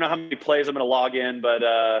 I don't know how many plays I'm going to log in, but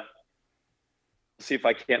see if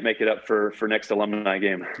I can't make it up for next alumni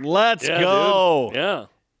game. Let's go. Dude. Yeah.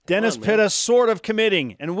 Dennis Pitta sort of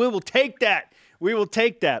committing, and we will take that. We will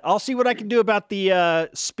take that. I'll see what I can do about the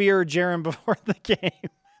spear Jerem before the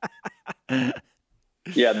game.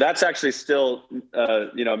 Yeah, that's actually still a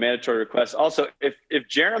mandatory request. Also, if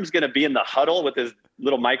Jerem's going to be in the huddle with his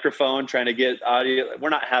little microphone trying to get audio, we're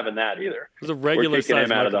not having that either. It was a regular size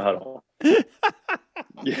him out of the huddle.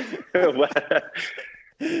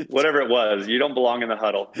 Whatever it was, you don't belong in the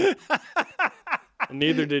huddle.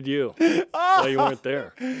 Neither did you. Well, you weren't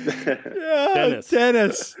there. Yeah,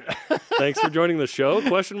 Dennis. Thanks for joining the show,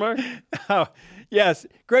 question mark? Oh, yes.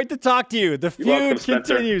 Great to talk to you. The feud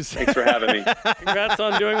continues. Thanks for having me. Congrats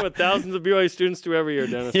on doing what thousands of BYU students do every year,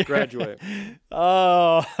 Dennis. Yeah. Graduate.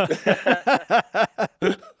 Oh.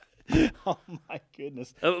 Oh, my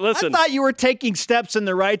goodness. Listen. I thought you were taking steps in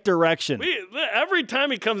the right direction. Every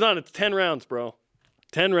time he comes on, it's 10 rounds, bro.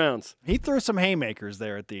 10 rounds. He threw some haymakers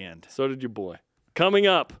there at the end. So did your boy. Coming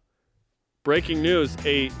up, breaking news,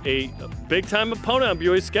 a big-time opponent on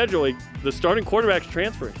BYU's schedule. The starting quarterback's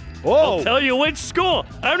transferring. Whoa. I'll tell you which school.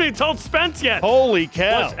 I haven't even told Spence yet. Holy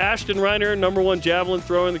cow. Plus, Ashton Reiner, #1 javelin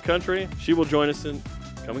thrower in the country. She will join us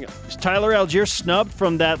coming up. Is Tyler Algier snubbed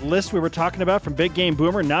from that list we were talking about from Big Game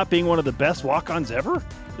Boomer not being one of the best walk-ons ever?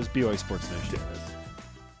 This is BYU Sports Nation.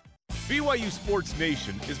 BYU Sports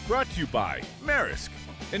Nation is brought to you by Maersk,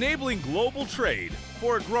 enabling global trade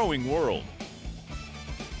for a growing world.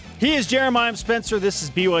 He is Jeremiah Spencer. This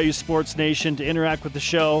is BYU Sports Nation. To interact with the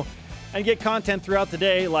show and get content throughout the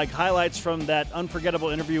day, like highlights from that unforgettable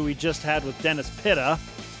interview we just had with Dennis Pitta.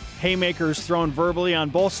 Haymakers thrown verbally on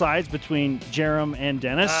both sides between Jerem and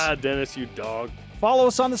Dennis. Ah, Dennis, you dog. Follow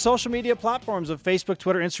us on the social media platforms of Facebook,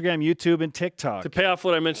 Twitter, Instagram, YouTube, and TikTok. To pay off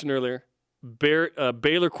what I mentioned earlier,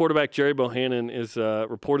 Baylor quarterback Jerry Bohannon is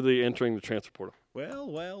reportedly entering the transfer portal.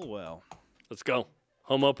 Well. Let's go.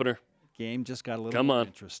 Home opener. Game just got a little more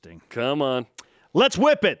interesting. Come on. Let's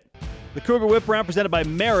whip it. The Cougar Whip Round presented by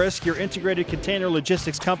Maersk, your integrated container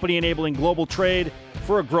logistics company enabling global trade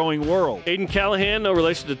for a growing world. Aiden Callahan, no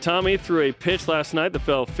relation to Tommy, threw a pitch last night that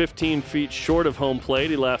fell 15 feet short of home plate.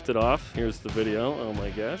 He laughed it off. Here's the video. Oh, my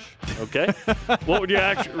gosh. Okay. What would your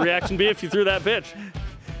reaction be if you threw that pitch?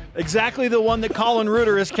 Exactly the one that Colin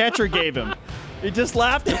Reuter, his catcher, gave him. He just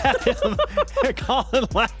laughed at him. Colin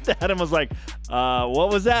laughed at him, was like,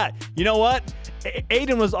 what was that? You know what?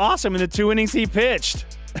 Aiden was awesome in the 2 innings he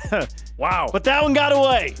pitched. Wow. But that one got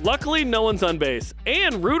away. Luckily, no one's on base.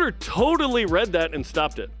 And Reuter totally read that and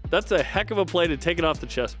stopped it. That's a heck of a play to take it off the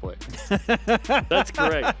chest plate. That's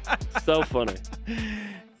great. So funny.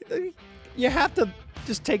 You have to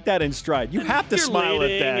just take that in stride. You have to smile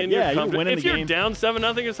at that. Yeah, you're winning the game. If you're down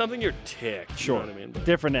 7-0 or something, you're ticked. Sure. You know what I mean?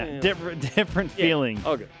 But, different feeling.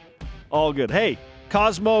 All good. All good. Hey,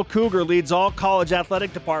 Cosmo Cougar leads all college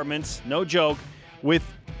athletic departments, no joke, with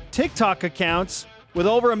TikTok accounts with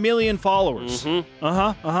over 1 million followers.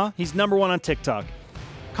 Mm-hmm. He's #1 on TikTok.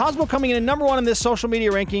 Cosmo coming in at #1 in this social media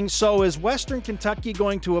ranking. So is Western Kentucky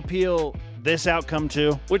going to appeal this outcome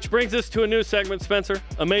too? Which brings us to a new segment, Spencer.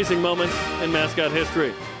 Amazing moments in mascot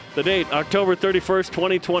history. The date, October 31st,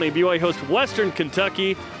 2020. BYU hosts Western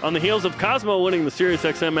Kentucky on the heels of Cosmo winning the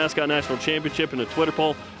SiriusXM Mascot National Championship in a Twitter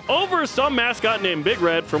poll over some mascot named Big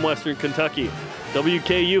Red from Western Kentucky.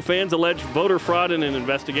 WKU fans alleged voter fraud in an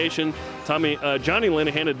investigation. Johnny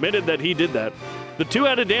Linehan admitted that he did that. The two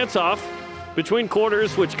had a dance-off between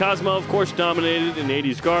quarters, which Cosmo, of course, dominated in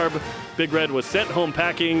 80s garb. Big Red was sent home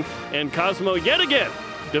packing, and Cosmo yet again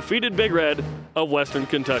defeated Big Red of Western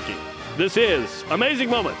Kentucky. This is Amazing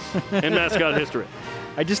Moments in mascot history.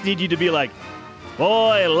 I just need you to be like,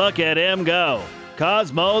 boy, look at him go.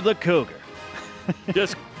 Cosmo the Cougar.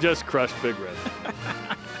 Just crushed Big Red.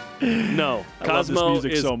 No, Cosmo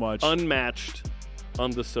is so much. Unmatched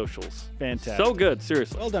on the socials. Fantastic. So good,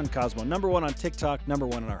 seriously. Well done, Cosmo. #1 on TikTok,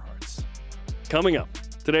 #1 in our hearts. Coming up,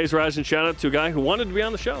 today's Rising shout-out to a guy who wanted to be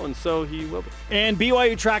on the show, and so he will be. And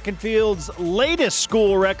BYU Track and Field's latest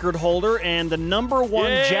school record holder and the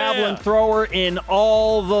 #1 javelin thrower in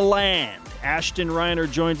all the land. Ashton Reiner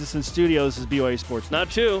joins us in studio. This is BYU Sports.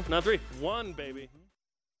 Not 2, not 3, 1, baby.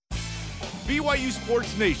 BYU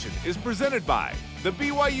Sports Nation is presented by The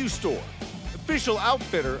BYU Store, official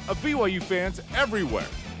outfitter of BYU fans everywhere.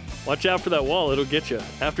 Watch out for that wall. It'll get you.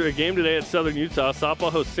 After a game today at Southern Utah,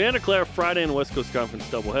 softball hosts Santa Clara Friday in the West Coast Conference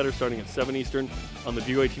doubleheader starting at 7 Eastern on the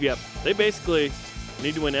BYU TV app. They basically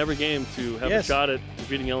need to win every game to have a shot at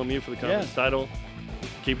defeating LMU for the conference title,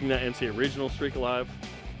 keeping that NCAA regional streak alive.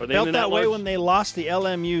 Are they felt that way when they lost the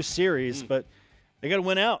LMU series, but they got to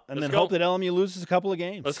win out and then hope that LMU loses a couple of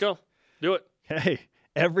games. Let's go. Do it. Hey,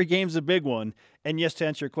 every game's a big one. And yes, to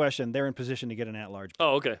answer your question, they're in position to get an at-large.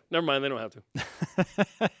 Oh, okay. Never mind. They don't have to.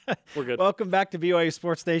 We're good. Welcome back to BYU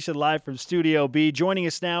Sports Station live from Studio B. Joining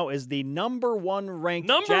us now is the #1 ranked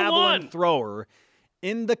javelin thrower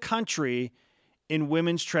in the country in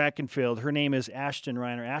women's track and field. Her name is Ashton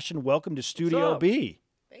Reiner. Ashton, welcome to Studio B.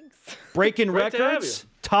 Thanks. Breaking records,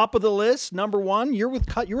 top of the list, #1. You're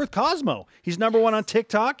with Cosmo. He's #1 on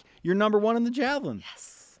TikTok. You're #1 in the javelin.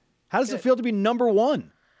 Yes. How does it feel to be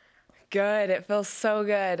 #1? Good. It feels so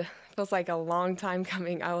good. It feels like a long time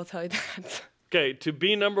coming. I will tell you that. Okay, to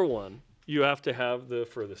be #1, you have to have the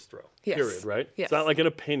furthest throw. Yes. Period, right? Yes. It's not like an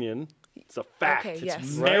opinion. It's a fact. Okay, It's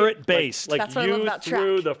yes. merit-based. Like That's what I love you about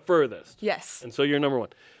threw track. the furthest. Yes. And so you're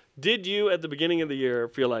 #1. Did you, at the beginning of the year,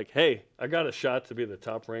 feel like, hey, I got a shot to be the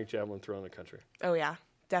top-ranked javelin thrower in the country? Oh, yeah,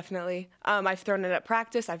 definitely. I've thrown it at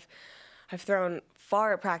practice. I've thrown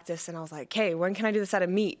far at practice, and I was like, hey, when can I do this at a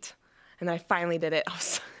meet? And then I finally did it. I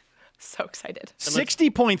was so excited.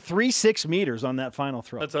 60.36 meters on that final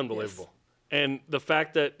throw. That's unbelievable. Yes. And the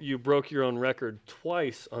fact that you broke your own record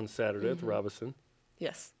twice on Saturday at the Robinson.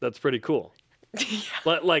 Yes. That's pretty cool.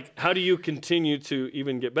 But like, how do you continue to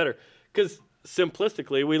even get better? Because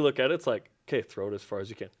simplistically, we look at it, it's like, okay, throw it as far as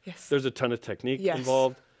you can. Yes. There's a ton of technique Yes.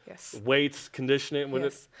 involved. Yes. Weights, conditioning.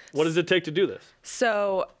 Yes. What does it take to do this?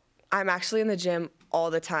 So I'm actually in the gym all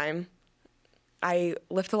the time. I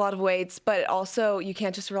lift a lot of weights, but also you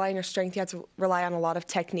can't just rely on your strength. You have to rely on a lot of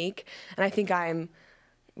technique. And I think I'm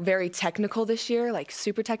very technical this year, like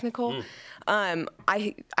super technical.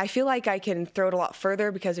 I feel like I can throw it a lot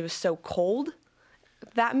further because it was so cold,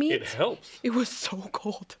 that meet. It helps. It was so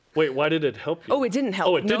cold. Wait, why did it help you? Oh, it didn't help.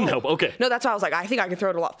 Oh, it didn't No. help. Okay. No, that's why I was like, I think I can throw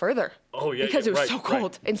it a lot further. Oh, yeah, Because yeah, it was right, so right.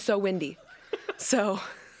 cold and so windy. So,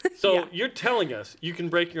 So yeah. you're telling us you can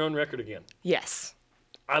break your own record again. yes.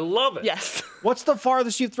 I love it. Yes. What's the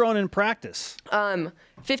farthest you've thrown in practice?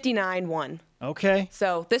 59-1. Okay.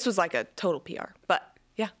 So this was like a total PR. But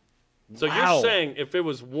yeah. So Wow. you're saying if it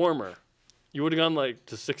was warmer, you would have gone like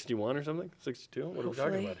to 61 or something? 62? What are we talking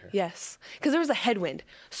Hopefully. about here? Yes. Because there was a headwind.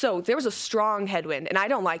 So there was a strong headwind, and I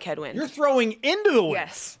don't like headwind. You're throwing into the wind.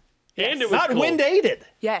 Yes. And it was Not cold. wind aided.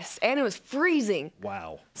 Yes. And it was freezing.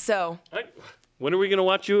 Wow. So, When are we going to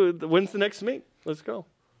watch you? When's the next meet? Let's go.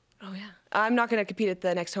 oh yeah. I'm not going to compete at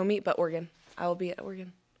the next home meet, but Oregon. I will be at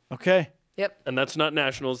Oregon. Okay. Yep. And that's not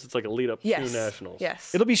nationals. It's like a lead up Yes. to nationals.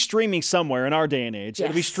 Yes. It'll be streaming somewhere in our day and age.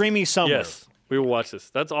 It'll be Yes. streaming somewhere. Yes. We will watch this.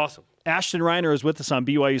 That's awesome. Ashton Reiner is with us on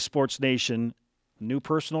BYU Sports Nation. New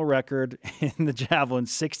personal record in the javelin,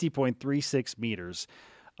 60.36 meters.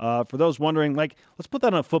 For those wondering, like, let's put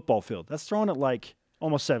that on a football field. That's throwing it like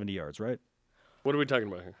almost 70 yards, right? What are we talking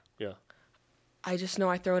about here? Yeah. I just know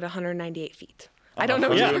I throw it 198 feet. I don't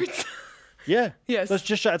know Yeah. yards. Yeah. Yes. That's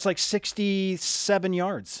just it's like 67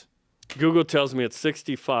 yards. Google tells me it's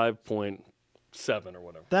 65.7 or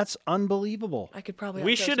whatever. That's unbelievable. I could probably.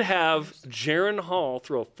 We outthrow should some have players. Jaron Hall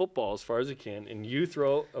throw a football as far as he can, and you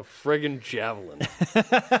throw a friggin' javelin.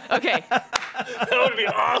 Okay. That would be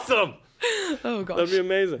awesome. Oh gosh. That'd be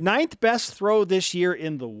amazing. Ninth best throw this year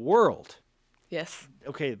in the world. Yes.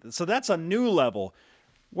 Okay, so that's a new level.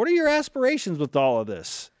 What are your aspirations with all of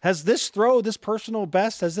this? Has this throw, this personal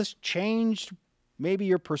best, has this changed maybe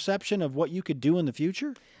your perception of what you could do in the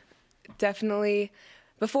future? Definitely.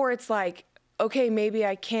 Before it's like, okay, maybe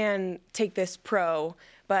I can take this pro,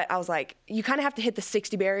 but I was like, you kind of have to hit the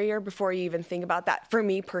 60 barrier before you even think about that. For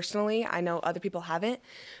me personally, I know other people haven't,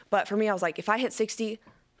 but for me, I was like, if I hit 60,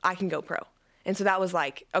 I can go pro. And so that was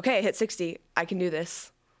like, okay, I hit 60, I can do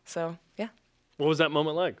this. So, yeah. What was that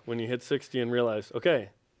moment like when you hit 60 and realized, okay,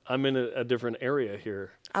 I'm in a different area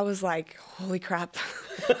here? I was like, holy crap,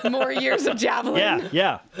 more years of javelin.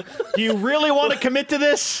 Yeah. Do you really want to commit to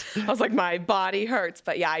this? I was like, my body hurts,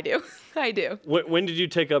 but yeah, I do. I do. When did you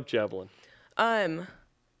take up javelin?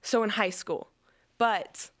 So in high school,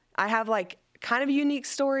 but I have like kind of a unique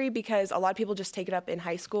story because a lot of people just take it up in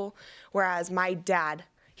high school, whereas my dad,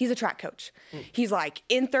 he's a track coach. He's like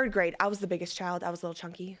in 3rd grade. I was the biggest child. I was a little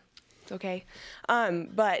chunky. It's okay.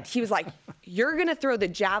 But he was like, you're going to throw the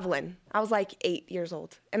javelin. I was like 8 years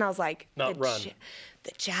old. And I was like, Not run.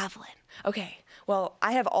 The javelin. Okay. Well,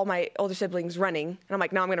 I have all my older siblings running. And I'm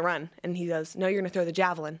like, no, I'm going to run. And he goes, no, you're going to throw the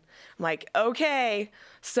javelin. I'm like, okay.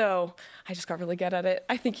 So I just got really good at it.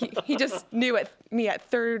 I think he just knew me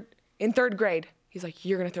in 3rd grade. He's like,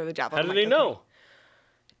 you're going to throw the javelin. How I'm did he like, okay. know?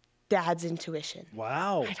 Dad's intuition.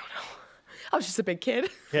 Wow. I was just a big kid.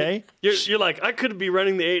 Okay. You're like, I could be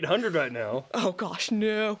running the 800 right now. Oh, gosh,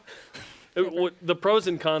 no. The pros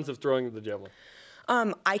and cons of throwing the javelin.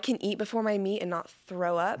 I can eat before my meet and not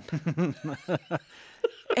throw up.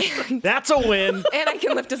 That's a win. And I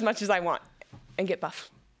can lift as much as I want and get buff.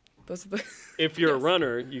 Those are the. If you're a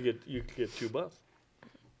runner, you get 2 buffs.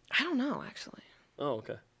 I don't know, actually. Oh,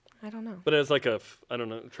 okay. I don't know. But as like I don't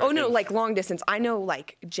know. Oh, no, like long distance. I know,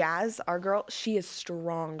 like, Jazz, our girl, she is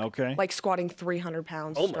strong. Okay. Like squatting 300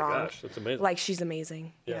 pounds Oh my strong. gosh, that's amazing. Like, she's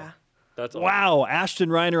amazing. Yeah. That's awesome. Wow. Ashton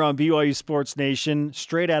Reiner on BYU Sports Nation,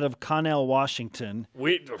 straight out of Connell, Washington.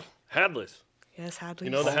 Hadleys. Yes, Hadley.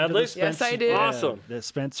 You know the Hadleys? Yes, I do. Awesome. The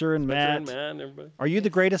Spencer and Spencer Matt. and Matt and everybody. Are you the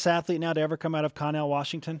greatest athlete now to ever come out of Connell,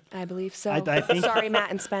 Washington? I believe so. I think- Sorry,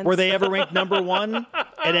 Matt and Spence. Were they ever ranked number 1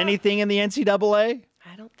 at anything in the NCAA?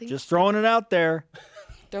 I don't think Just throwing it out there.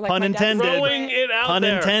 They're like pun my dad's intended. favorite. Throwing it out Pun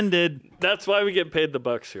there. intended. That's why we get paid the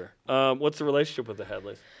bucks here. What's the relationship with the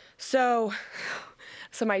Hadleys? So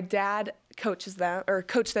my dad coached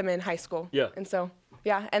them in high school. Yeah. And so,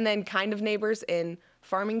 yeah, and then kind of neighbors in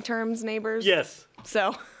farming terms, neighbors. Yes.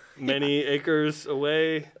 So, Many acres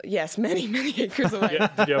away. yes, many, many acres away. Yeah.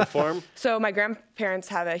 Did you have a farm? So my grandparents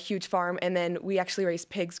have a huge farm, and then we actually raised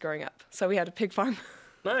pigs growing up. So we had a pig farm.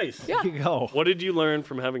 Nice. Yeah. There you go. What did you learn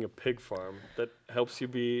from having a pig farm that helps you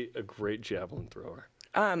be a great javelin thrower?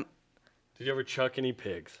 Did Did you ever chuck any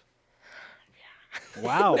pigs?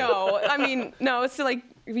 Wow. No, I mean, no, it's like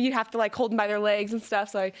you have to like hold them by their legs and stuff.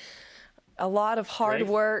 So a lot of hard Strength?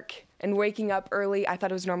 work and waking up early. I thought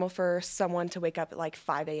it was normal for someone to wake up at like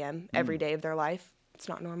 5 a.m. every day of their life. It's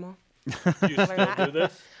not normal. Do you still do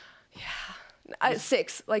this?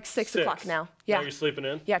 6 o'clock now. Yeah. Now you're sleeping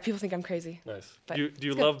in? Yeah, people think I'm crazy. Nice. But Do you it's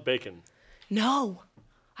good. love bacon? No,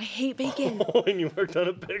 I hate bacon. Oh, and you worked on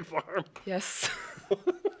a pig farm. Yes.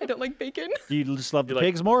 I don't like bacon. Do you just love the like-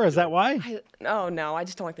 pigs more? Is that why? No, I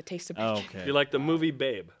just don't like the taste of bacon. Oh, okay. You like the movie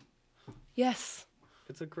Babe? Yes,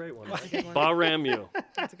 It's a great one. good one. Bahram you.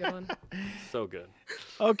 that's a good one. So good.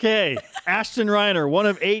 Okay. Ashton Reiner, one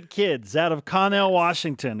of 8 kids out of Connell,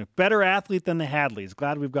 Washington. Better athlete than the Hadleys.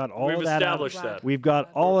 Glad we've got all We've of that out. established that. We've got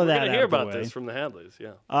all of We're that going to out hear of the about way. this from the Hadleys,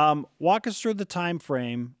 yeah. Walk us through the time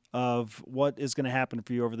frame of what is going to happen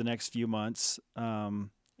for you over the next few months.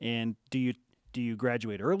 And do you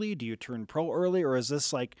graduate early? Do you turn pro early? Or is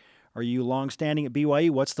this like, are you long-standing at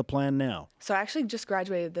BYU? What's the plan now? So I actually just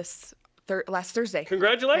graduated this last Thursday.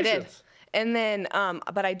 Congratulations. I did. And then,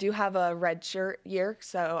 but I do have a redshirt year.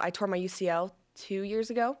 So I tore my UCL 2 years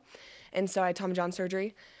ago. And so I had Tommy John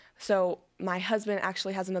surgery. So my husband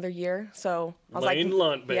actually has another year. So I was Lane like,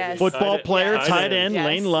 Lunt, baby. Yes. Football player, Tight tight end. end, Yes.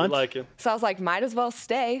 Lane I Lunt. like him. So I was like, might as well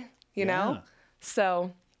stay, you Yeah. know?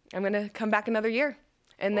 So I'm going to come back another year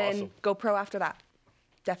and then Awesome. go pro after that.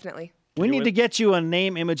 Definitely. We you need win? to get you a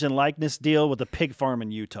name, image, and likeness deal with a pig farm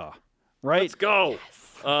in Utah, right? Let's go.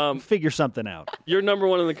 Figure something out. You're number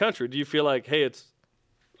 1 in the country. Do you feel like, hey,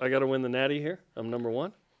 I got to win the Natty here? I'm number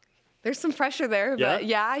 1? There's some pressure there, Yeah? but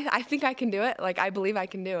yeah, I think I can do it. Like, I believe I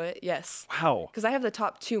can do it. Yes. Wow. Because I have the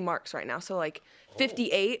top 2 marks right now. So like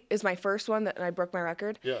 58 is my first one that and I broke my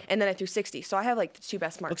record. Yeah. And then I threw 60. So I have like the 2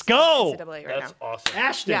 best marks. Let's go! in NCAA right That's now. awesome.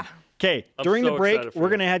 Ashton. Yeah. Okay, I'm during so the break, excited for we're you.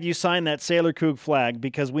 going to have you sign that Sailor Coug flag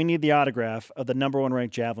because we need the autograph of the number 1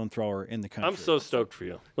 ranked javelin thrower in the country. I'm so stoked for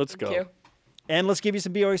you. Let's go. Thank you. And let's give you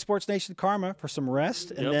some BYU Sports Nation karma for some rest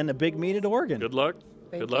and Yep. then a big meet at Oregon. Good luck.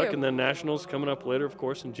 Thank Good luck. you. And then Nationals coming up later, of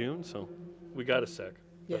course, in June. So we got a sec.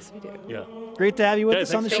 Yes, we do. Yeah. Great to have you with Okay,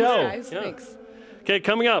 us on the thanks, show. Guys, Yeah. thanks. Okay,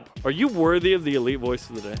 coming up. Are you worthy of the elite voice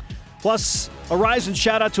of the day? Plus, a rise and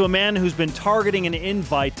shout out to a man who's been targeting an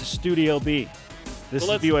invite to Studio B. This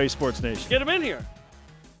Well, is BYU Sports Nation. Get him in here.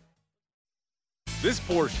 This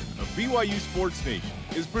portion of BYU Sports Nation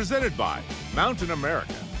is presented by Mountain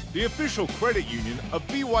America, the official credit union of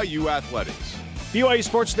BYU Athletics. BYU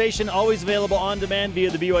Sports Nation, always available on demand via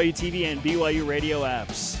the BYU TV and BYU radio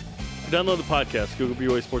apps. Download the podcast. Google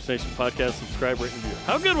BYU Sports Nation podcast. Subscribe, rate, and review.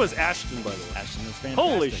 How good was Ashton, by the way? Ashton was fantastic.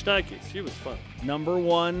 Holy shnikes. She was fun. Number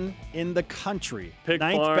 1 in the country. Pig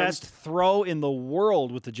 9th farm. best throw in the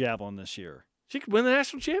world with the javelin this year. She could win the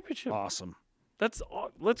national championship. Awesome.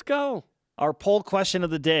 Let's go. Our poll question of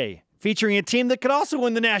the day, featuring a team that could also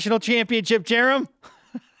win the national championship, Jerem.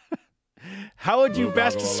 How would you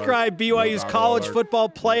best describe BYU's college football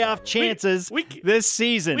playoff chances we- this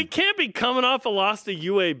season? We can't be coming off a loss to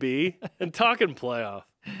UAB and talking playoff.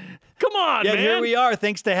 Come on, Yet man. here we are,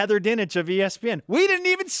 thanks to Heather Dinich of ESPN. We didn't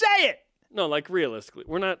even say it. No, like realistically.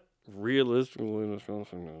 We're not realistically.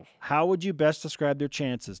 How would you best describe their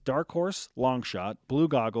chances? Dark horse, long shot, blue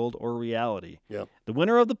goggled, or reality? Yep. The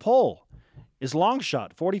winner of the poll is long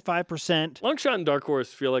shot, 45%. Long shot and dark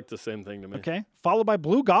horse feel like the same thing to me. Okay. Followed by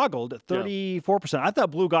blue goggled at 34%. I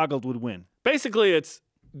thought blue goggled would win. Basically, it's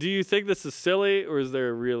do you think this is silly or is there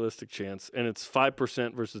a realistic chance? And it's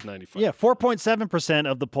 5% versus 95. Yeah, 4.7%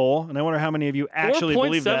 of the poll. And I wonder how many of you actually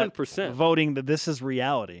believe that, 4.7%. voting that this is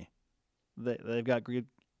reality. They've got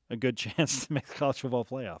a good chance to make the college football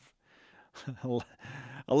playoff.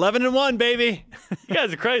 11-1, baby. You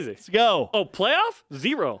guys are crazy. Let's go. Oh, playoff?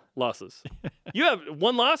 0 losses. You have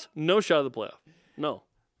 1 loss, no shot at the playoff. No.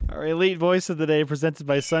 Our elite voice of the day presented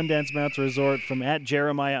by Sundance Mountain Resort from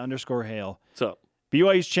 @Jeremiah_Hale. What's up?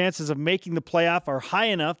 BYU's chances of making the playoff are high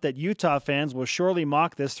enough that Utah fans will surely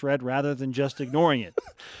mock this thread rather than just ignoring it.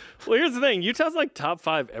 Well, here's the thing. Utah's like top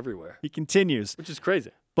 5 everywhere, He continues, which is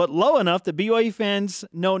crazy. but low enough that BYU fans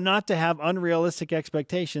know not to have unrealistic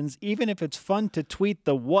expectations, even if it's fun to tweet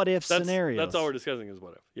the what-if scenarios. That's all we're discussing is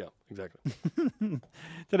what if. Yeah, exactly.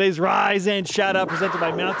 Today's Rise and Shout Out presented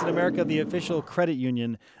by Mountain America, the official credit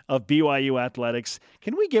union of BYU Athletics.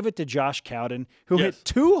 Can we give it to Josh Cowden, who Yes. hit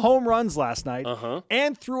 2 home runs last night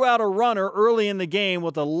and threw out a runner early in the game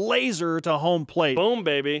with a laser to home plate? Boom,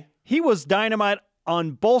 baby. He was dynamite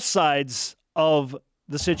on both sides of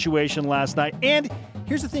the situation last night, and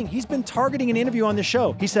Here's the thing. He's been targeting an interview on the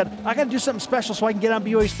show. He said, I got to do something special so I can get on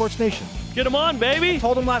BYU Sports Nation. Get him on, baby.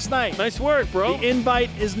 Told him last night. Nice work, bro. The invite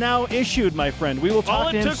is now issued, my friend. We will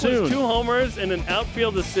talk to him soon. All it took was 2 homers and an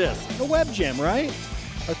outfield assist. A web gem, right?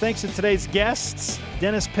 Our thanks to today's guests,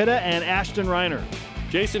 Dennis Pitta and Ashton Reiner.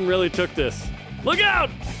 Jason really took this. Look out!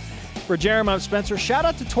 For Jeremy, I'm Spencer. Shout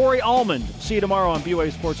out to Tori Almond. See you tomorrow on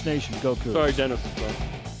BYU Sports Nation. Go Cougs. Sorry, Dennis.